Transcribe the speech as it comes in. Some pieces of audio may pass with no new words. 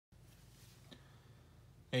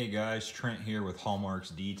Hey guys, Trent here with Hallmarks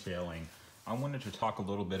Detailing. I wanted to talk a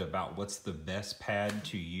little bit about what's the best pad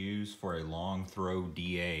to use for a long throw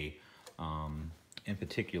DA. In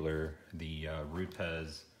particular, the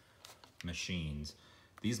Rupes machines.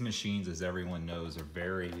 These machines, as everyone knows, are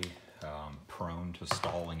very prone to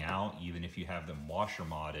stalling out, even if you have them washer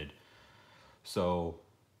modded. So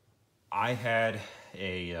I had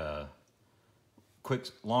a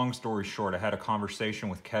long story short, I had a conversation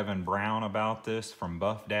with Kevin Brown about this from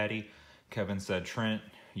Buff Daddy. Kevin said, Trent,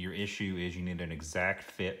 your issue is you need an exact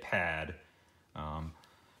fit pad.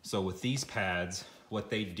 So with these pads, what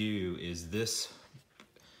they do is this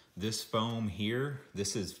foam here,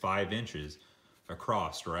 this is 5 inches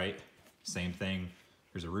across, right? Same thing,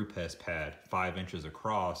 here's a Rupes pad, 5 inches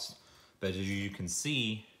across. But as you can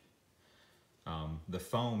see, the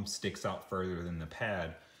foam sticks out further than the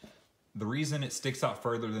pad. The reason it sticks out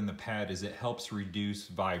further than the pad is it helps reduce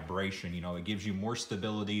vibration. You know, it gives you more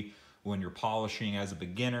stability when you're polishing as a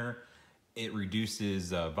beginner. It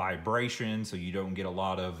reduces vibration, so you don't get a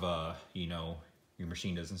lot of, you know, your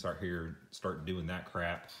machine doesn't start doing that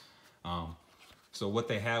crap. So what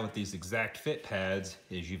they have with these exact fit pads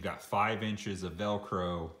is you've got 5 inches of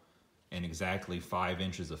Velcro and exactly 5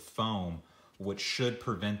 inches of foam, which should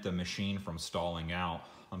prevent the machine from stalling out.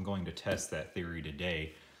 I'm going to test that theory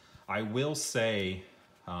today. I will say,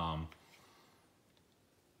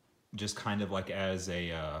 just kind of like as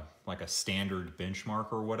a standard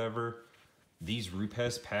benchmark or whatever, these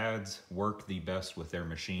Rupes pads work the best with their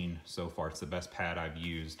machine so far. It's the best pad I've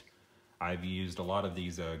used. I've used a lot of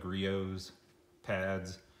these Griots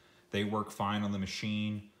pads. They work fine on the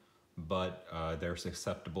machine, but they're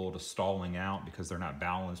susceptible to stalling out because they're not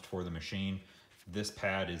balanced for the machine. This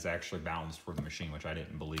pad is actually balanced for the machine, which I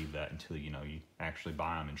didn't believe that until you actually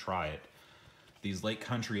buy them and try it. These Lake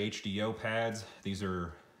Country HDO pads, these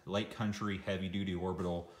are Lake Country heavy duty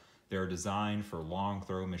orbital. They're designed for long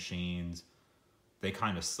throw machines. They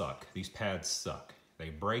kind of suck. These pads suck. They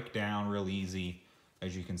break down real easy.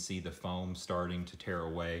 As you can see, the foam starting to tear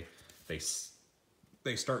away. They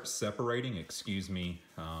start separating, excuse me,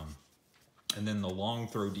 and then the long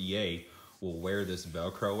throw DA will wear this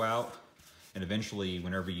Velcro out. And eventually,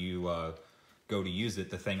 whenever you go to use it,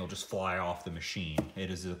 the thing will just fly off the machine.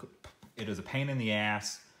 It is a pain in the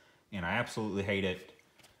ass, and I absolutely hate it.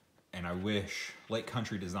 And I wish Lake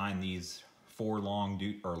Country designed these for long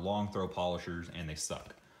throw polishers, and they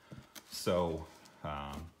suck. So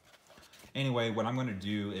anyway, what I'm going to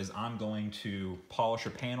do is I'm going to polish a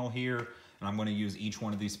panel here, and I'm going to use each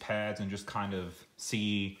one of these pads and just kind of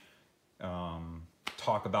see.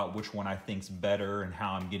 Talk about which one I think's better and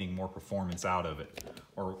how I'm getting more performance out of it,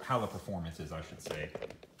 or how the performance is, I should say.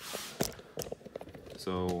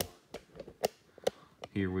 So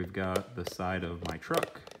here we've got the side of my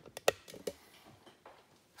truck.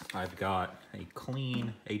 I've got a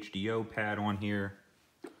clean HDO pad on here.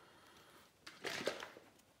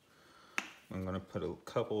 I'm going to put a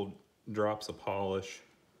couple drops of polish.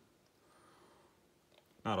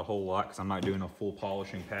 Not a whole lot, because I'm not doing a full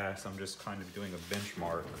polishing pass. I'm just kind of doing a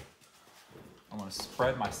benchmark. I'm going to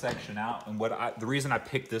spread my section out. And the reason I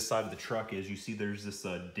picked this side of the truck is, you see there's this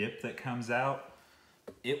dip that comes out.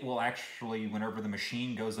 It will actually, whenever the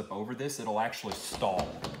machine goes up over this, it'll actually stall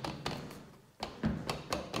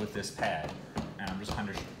with this pad. And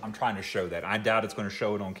I'm trying to show that. I doubt it's going to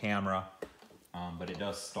show it on camera, but it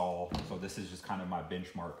does stall. So this is just kind of my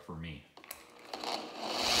benchmark for me.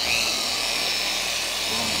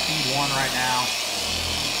 We're on speed 1 right now.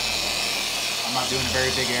 I'm not doing a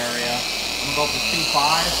very big area. I'm gonna go up to speed 5.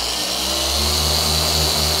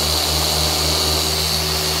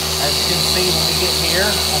 As you can see, when we get here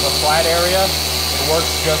on the flat area, it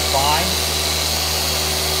works just fine.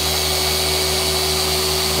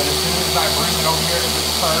 But as soon as I bring it over here to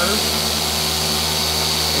this curve,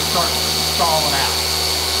 it starts stalling out.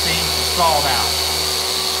 See? Stalled out.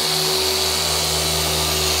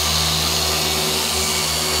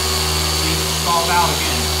 Stalled out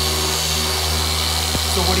again.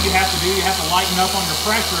 So what do you have to do? You have to lighten up on your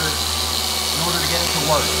pressure in order to get it to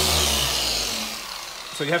work.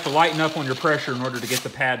 So you have to lighten up on your pressure in order to get the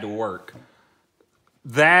pad to work.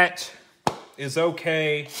 That is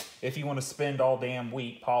okay if you want to spend all damn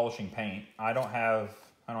week polishing paint. I don't have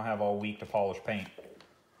all week to polish paint,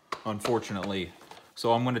 unfortunately.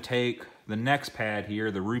 So I'm going to take the next pad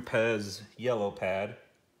here, the Rupes yellow pad.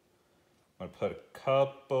 I'm going to put a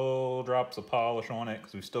couple drops of polish on it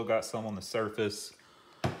because we've still got some on the surface.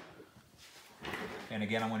 And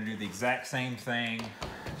again, I'm going to do the exact same thing.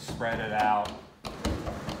 Spread it out.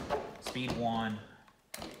 Speed 1.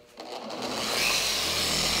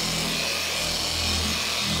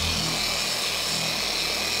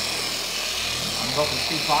 Go for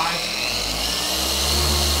speed 5.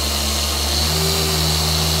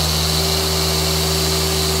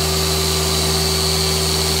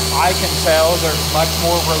 I can tell there's much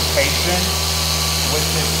more rotation with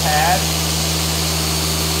this pad.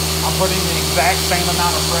 I'm putting the exact same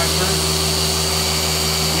amount of pressure.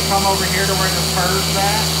 You come over here to where the curve's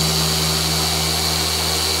at.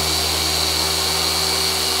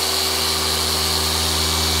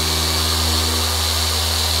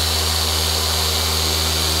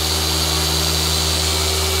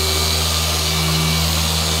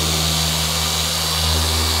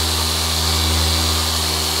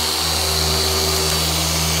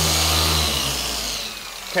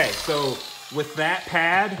 Okay, so with that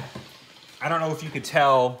pad, I don't know if you could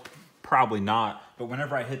tell, probably not, but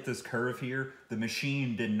whenever I hit this curve here, the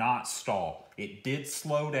machine did not stall. It did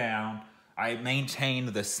slow down. I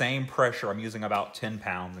maintained the same pressure. I'm using about 10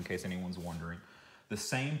 pounds in case anyone's wondering. The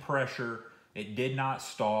same pressure. It did not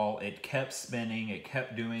stall. It kept spinning. It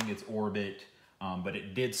kept doing its orbit, but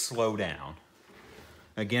it did slow down.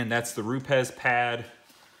 Again, that's the Rupes pad.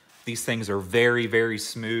 These things are very, very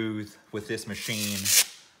smooth with this machine.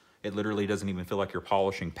 It literally doesn't even feel like you're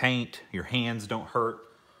polishing paint. Your hands don't hurt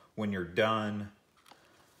when you're done.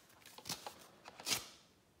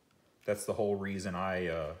 That's the whole reason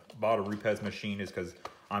I bought a Rupes machine, is because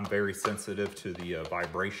I'm very sensitive to the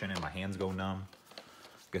vibration and my hands go numb. I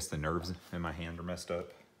guess the nerves in my hand are messed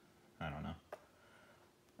up. I don't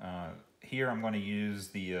know. Here I'm going to use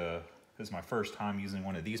the, this is my first time using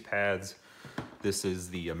one of these pads. This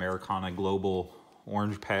is the Americana Global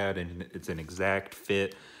orange pad, and it's an exact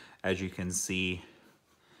fit. As you can see,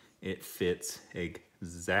 it fits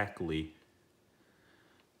exactly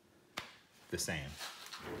the same.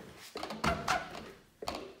 We're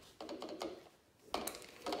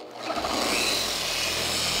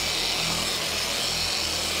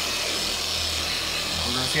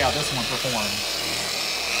gonna see how this one performs.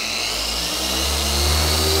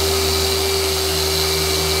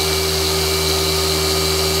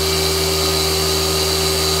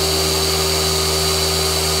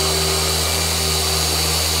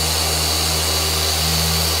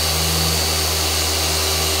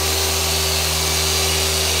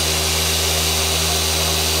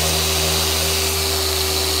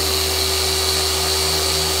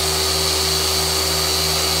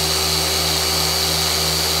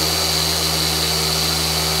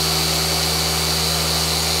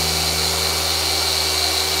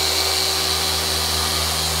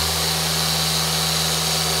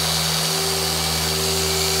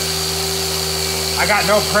 I got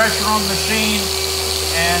no pressure on the machine,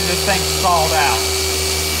 and this thing stalled out.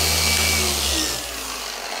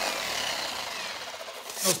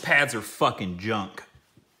 Those pads are fucking junk.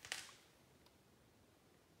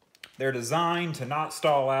 They're designed to not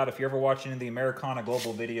stall out. If you're ever watching the Americana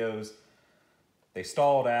Global videos, they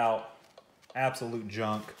stalled out. Absolute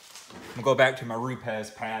junk. I'm gonna go back to my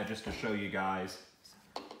Rupes pad just to show you guys.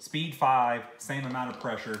 Speed 5, same amount of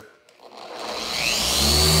pressure.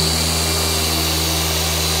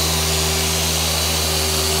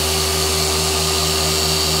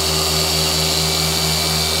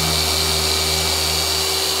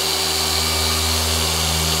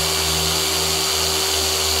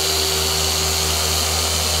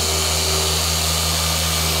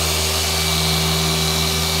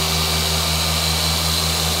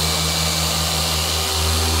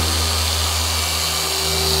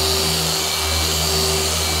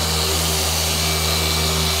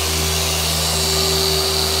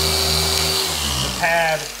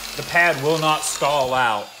 The pad will not stall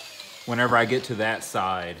out whenever I get to that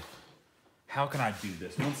side. How can I do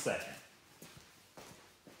this? 1 second.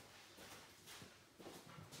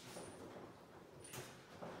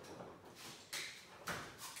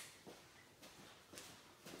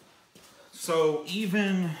 So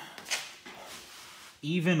even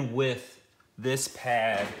with this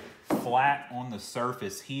pad flat on the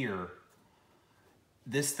surface here,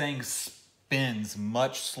 this thing spins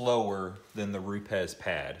much slower than the Rupes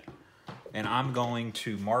pad. And I'm going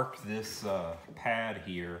to mark this pad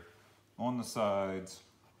here on the sides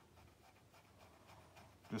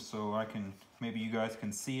just so I can, maybe you guys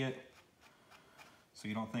can see it so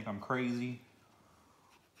you don't think I'm crazy.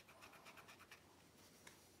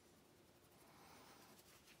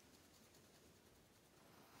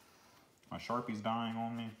 My Sharpie's dying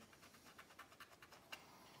on me.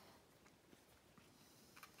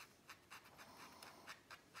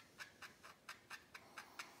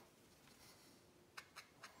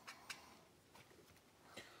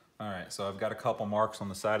 All right, so I've got a couple marks on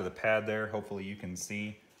the side of the pad there. Hopefully you can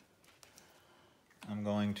see. I'm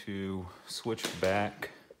going to switch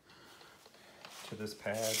back to this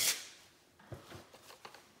pad.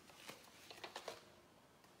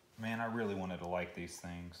 Man, I really wanted to like these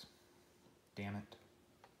things. Damn it.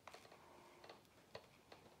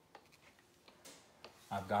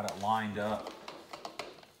 I've got it lined up.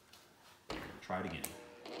 Try it again.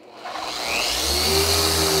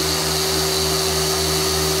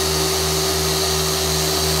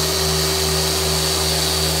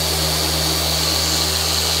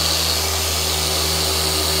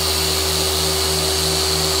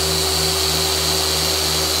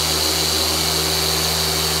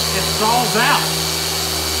 It stalls out.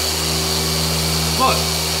 Look.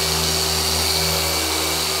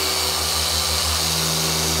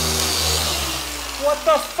 What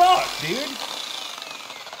the fuck, dude?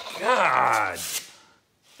 God.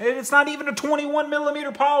 And it's not even a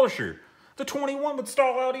 21mm polisher. The 21 would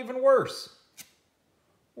stall out even worse.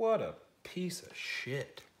 What a piece of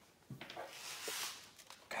shit.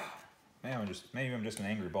 God. Man, maybe I'm just an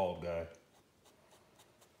angry bald guy.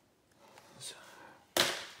 Let's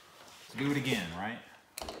do it again, right?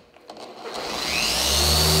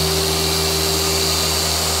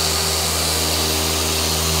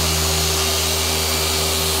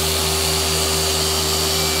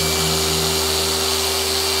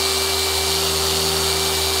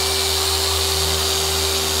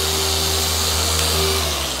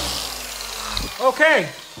 Okay,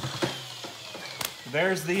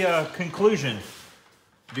 there's the conclusion.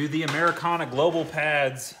 Do the Americana Global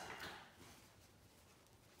pads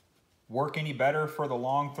work any better for the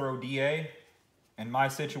long throw DA? In my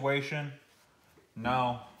situation,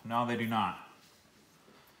 no, they do not.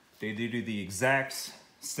 They do the exact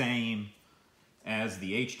same as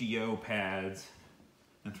the HDO pads,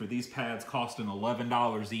 and for these pads costing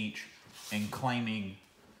 $11 each and claiming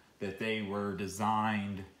that they were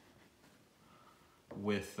designed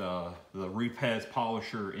with the Repez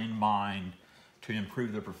polisher in mind to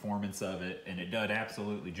improve the performance of it, and it did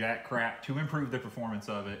absolutely jack crap to improve the performance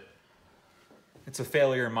of it. It's a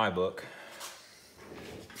failure in my book.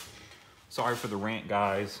 Sorry for the rant,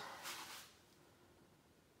 guys.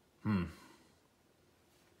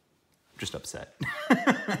 Just upset.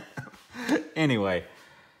 Anyway,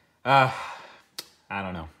 I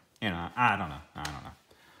don't know. I don't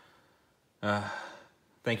know.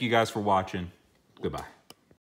 Thank you guys for watching. Goodbye.